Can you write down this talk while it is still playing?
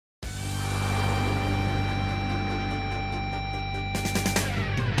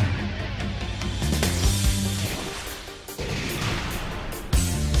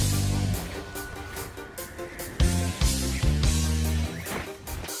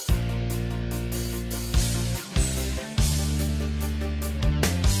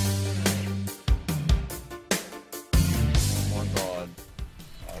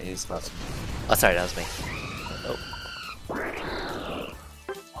this button. Oh, sorry, that was me. Oh.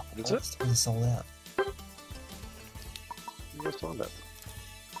 What is it? It's sold out. What's talking about?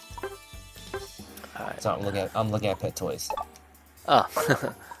 Alright. So I'm looking at pet toys. Oh,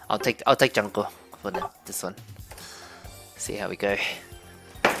 I'll take jungle for this one. See how we go.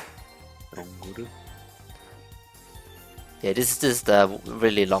 Yeah, this is the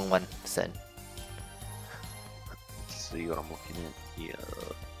really long one, so. Let's see what I'm looking at here.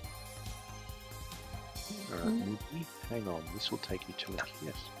 Alright, movie. Hang on, this will take you to a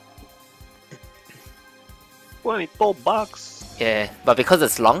yes. $24. Yeah, but because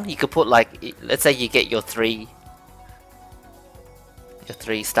it's long, you could put like, let's say you get your three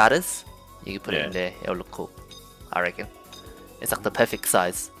starters, you can put it in there. It'll look cool, I reckon. It's like the perfect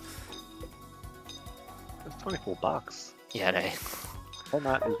size. It's $24. Yeah, I know. Well,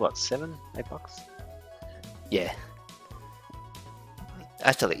 that is what, $7, $8? Yeah.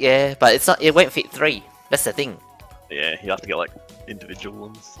 Actually, yeah, but it's not. It won't fit 3. That's the thing. Yeah, you have to get like individual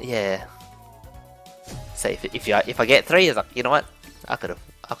ones. Yeah. So if I get 3, it's like, you know what? I could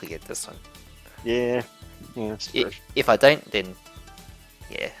get this one. Yeah. Yeah, that's true. If I don't, then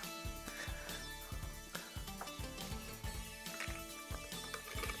yeah.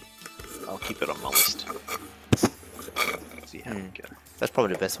 I'll keep it on my list. See how we go. That's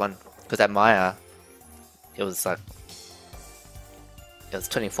probably the best one. Because at Maya, it was like it was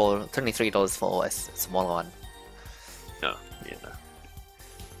 $23 for a smaller one. No, yeah, no.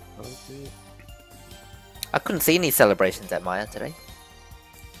 Okay. I couldn't see any celebrations at Maya today.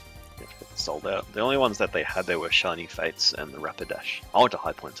 Sold out. The only ones that they had there were Shiny Fates and the Rapidash. I went to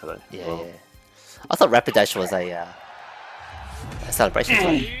High Point today. Yeah, Well, yeah. I thought Rapidash was a celebration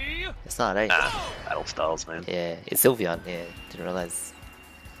one. It's not, eh? Nah, Battle Styles, man. Yeah, it's Sylveon. Yeah, didn't realize.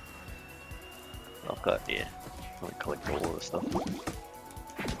 I've got, I collect all of the stuff.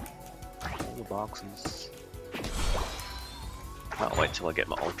 All the boxes. Can't wait till I get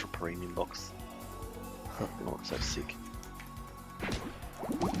my Ultra Premium box. It looks so sick.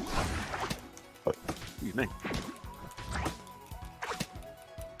 What do you mean?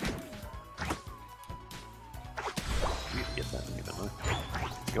 You get that, you don't know.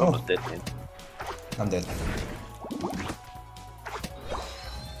 You're almost dead, man. I'm dead.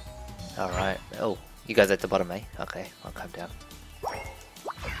 Alright. Oh, you guys at the bottom, eh? Okay, I'll come down.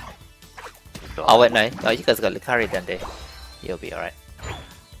 Oh, wait, no. Oh, you guys got Lucario down there. You'll be alright.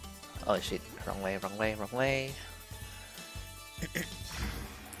 Oh shit. Wrong way, wrong way, wrong way.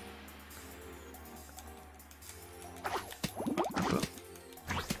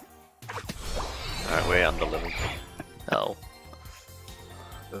 Alright, we're under level. Oh.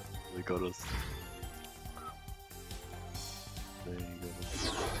 They got us. There you go.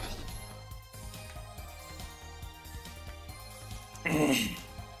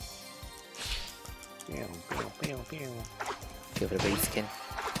 Give it a base skin.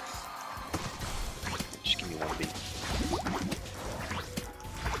 Just give me one beat.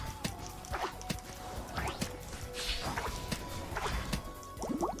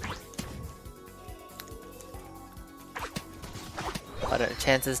 What are the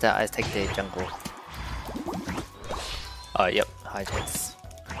chances that I take the jungle? Oh, yep, high chance.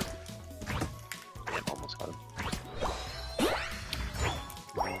 Yeah, I'm almost got him.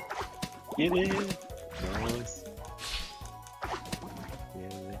 Get in! Nice.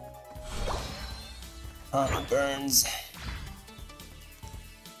 Yeah. It burns.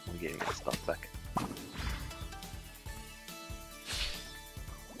 I'm getting our stuff back.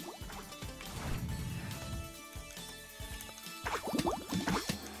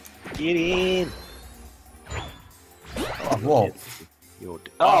 Get in! Oh, whoa.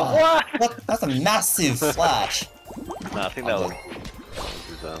 Oh, what? That's a massive flash. No, I think that was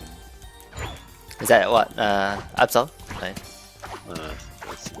Is that what? Absol? No.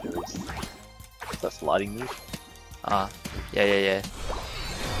 that's sliding move. Ah, yeah, yeah, yeah.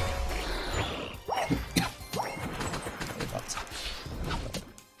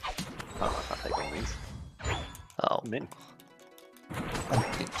 I can't take on these. Oh. Min.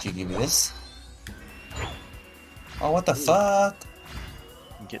 Did you give me this? Oh, what the fuck?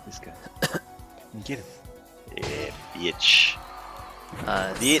 Get this guy. Get him. Yeah, bitch.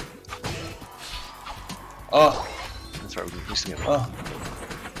 It. Oh, That's right, we can push together. oh,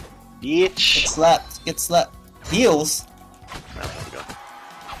 Bitch! get slapped, get slapped. Heals? No, there we go.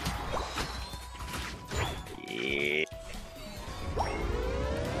 Yeah.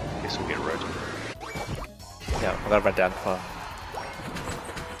 Guess we'll get Rotom. Yeah, I gotta run down for.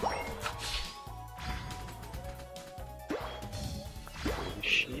 Holy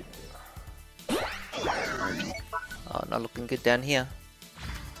shit. Oh, not looking good down here.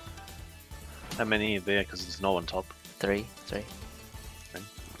 How many are there? Because there's no on top. Three. Okay.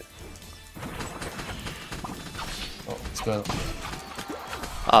 Oh, let's go.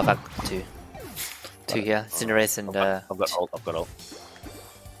 Oh, back two. Two here. Cinderace and I've got ult. I've got ult.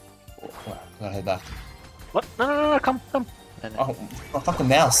 Oh, gotta head back. What? No, come. No, no. Oh, my fucking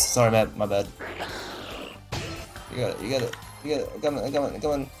mouse. Sorry, man, my bad. You got it. Come on.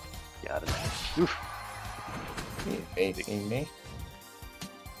 Yeah, I don't know. Oof. Me.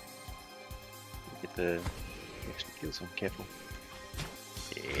 Get the extra kills on. Careful.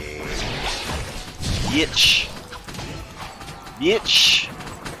 Yeah. Bitch.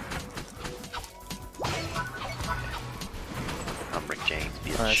 I'm Rick James,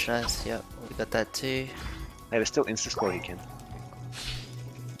 bitch. Oh, that's nice. Yep, we got that too. Hey, there's still insta-score you can.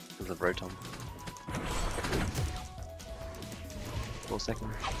 Because of Rotom. 4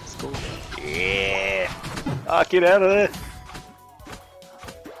 seconds. Score. Yeah! Ah, get out of there!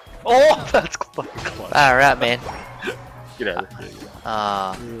 Oh, that's fucking close. Alright, man. Get out of there.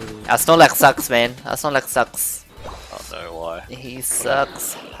 Our Snorlax sucks, man. Our Snorlax sucks. Oh no, why? He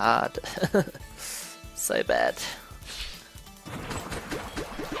sucks hard. So bad.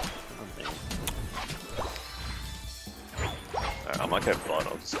 Alright, I might go bot,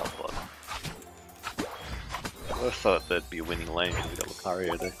 I'll just help bot. I thought there'd be a winning lane because we got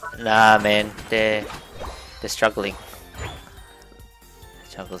Lucario there. Nah, man. They're struggling.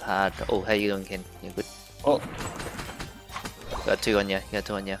 Struggles hard. Oh, how you doing, Ken? You good? Oh. Got two on you.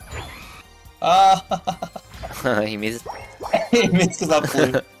 Ah. He missed. He missed because I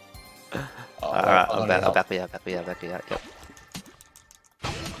flew. Oh, Alright, I'm I'll back you up. Yep.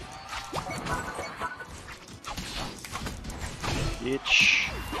 Bitch.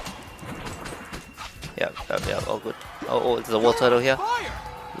 Yep, all good. Oh, there's a wall turtle here.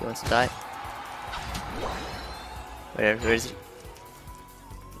 He wants to die. Where is he?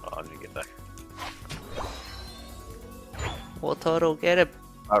 Oh, I'm gonna get back. Wall turtle, get him!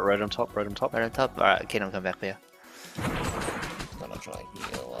 Alright, right on top. Right on top. Alright, okay, I'm coming back for you. Gonna try and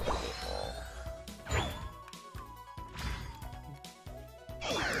heal a little bit more.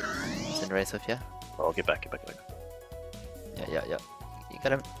 Cinderace with you. Oh, I'll get back. Yeah. You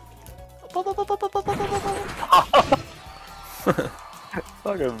got him.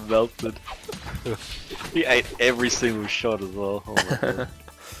 Fucking melted. He ate every single shot as well. Oh my god.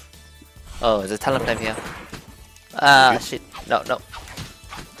 Oh, there's a Talonflame here. Ah, shit. No.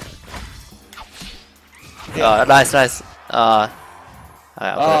 Yeah. Oh, nice. Alright,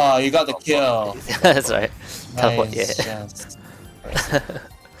 Oh, you got the kill. that's right. Teleport, Nice, yeah. yes.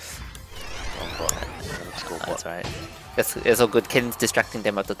 That's right. It's all good. Ken's distracting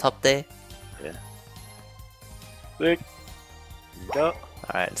them at the top there. Yeah. Sick. Go.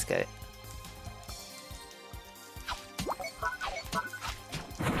 Alright, let's go.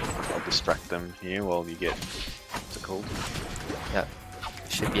 I'll distract them here while you get what's it called? Yep.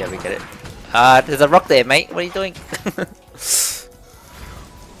 Should be able to get it. There's a rock there, mate. What are you doing? Man.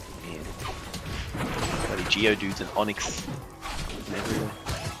 Bloody Geodudes and Onyx. Everywhere.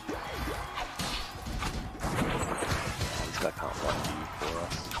 This guy can't fight you for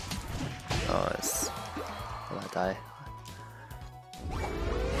us. Oh, it's... Will I die?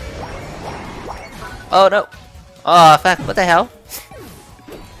 Oh no! Oh fuck, what the hell?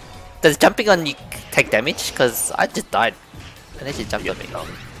 Does jumping on you take damage? Cause I just died. And they just jumped on me.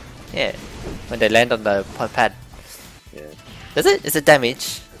 Yeah. When they land on the pad. Yeah. Does it? Is it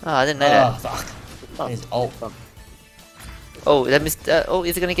damage? Oh, I didn't know that. Fuck. His ult. Oh, that missed. Oh,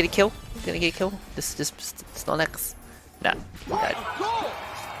 is it gonna get a kill? Gonna get a kill? Just Snorlax? Nah, he died.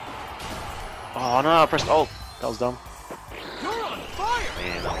 Oh no, I pressed ult. That was dumb.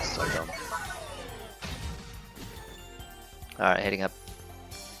 Man, that was so dumb. Alright, heading up.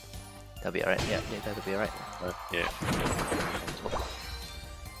 That'll be alright. Yeah, that'll be alright. Yeah.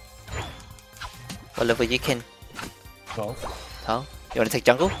 What level you can? 12. Huh? You wanna take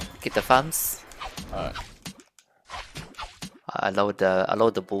jungle? Get the farms? Alright. I lowered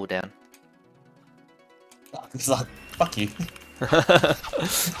the bull down. It's like, fuck you.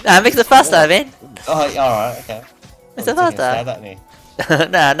 Nah, it makes it faster, man! Oh, alright, okay. Makes it Stab faster! at me.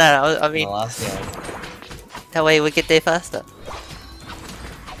 Nah, I In mean, the last game. that way we get there faster.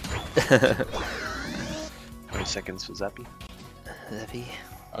 20 seconds for Zappy. Zappy.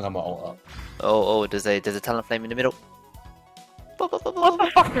 I got my ult up. Oh, there's a Talonflame in the middle. What the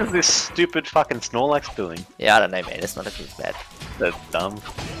fuck is this stupid fucking Snorlax doing? Yeah, I don't know, man. It's not looking bad. That's dumb.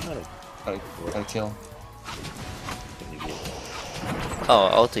 Gotta kill. Oh,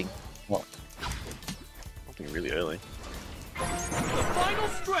 ulting. What? Something really early.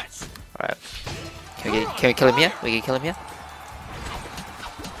 Alright. Can we kill him here? We can kill him here?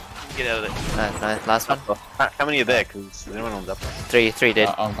 Get out of there. Nice. Last one. How many are there? Because anyone on Zapdos? Three dead.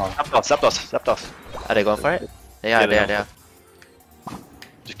 Zapdos. Are they going for it? They are.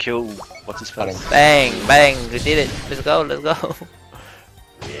 Just kill. What's his face? Bang! We did it. Let's go.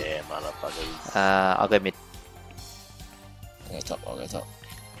 Yeah, motherfuckers. I'll go mid. I'll go top.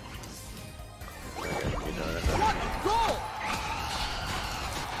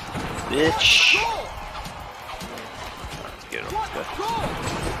 Bitch. Let's get him. Let's go.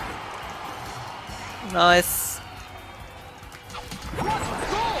 Nice.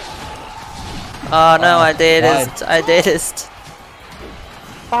 Oh no, I did it.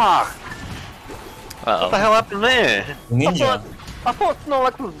 Fuck. What the Uh-oh. hell happened there? Ninja. I thought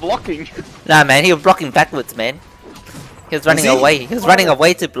Snorlax was blocking. Nah, man, he was blocking backwards, man. He was running away. He was running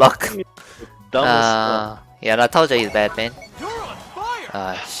away to block. Dumbest. Yeah, and I told you he's bad, man.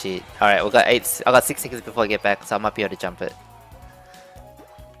 Shit. Alright, we got 8. I got 6 seconds before I get back, so I might be able to jump it.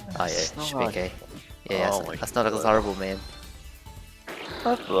 Oh yeah, should be okay. Yeah, that's not like horrible, man.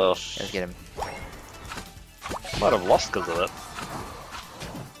 Let's get him. Might have lost because of that.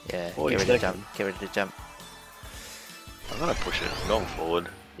 Yeah, get 40 ready to seconds. jump. Get ready to jump. I'm gonna push it. I'm going forward.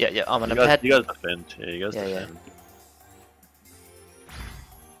 Yeah, I'm on You a pad. guys defend. Yeah, you guys Yeah. defend.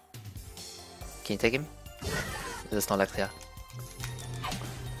 Can you take him? There's no Lex here.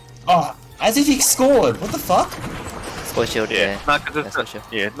 Oh, as if he scored. What the fuck? Score shield, yeah. No, cause Yeah, it's score shield.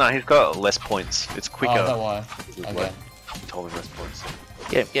 he's got less points. It's quicker. Oh, is that why? Okay. He's holding less points.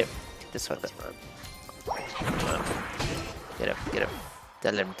 Get him. This way. Get him.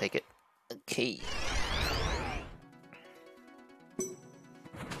 Don't let him take it. Okay.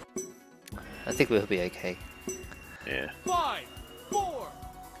 I think we'll be okay. Yeah. 5, 4,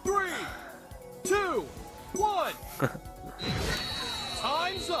 3, 2, 1.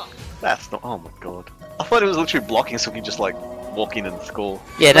 Time's up. That's not. Oh my god. I thought it was literally blocking, so he could just like walk in and score.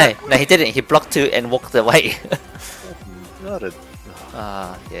 Yeah, no, he didn't. He blocked 2 and walked away. Not a.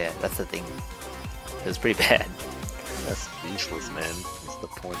 Yeah, that's the thing. It was pretty bad. That's useless, man. What's the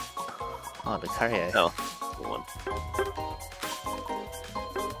point? Oh, the carrier. No. The one.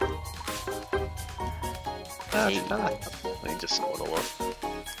 Hey. He just scored a lot.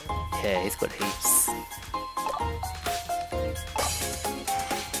 Yeah, he's got heaps.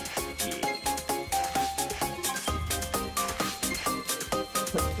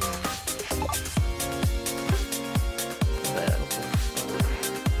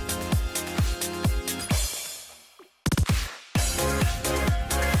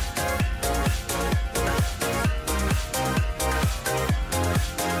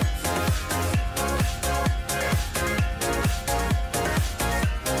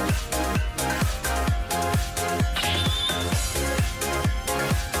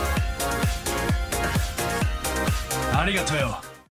 Arigato.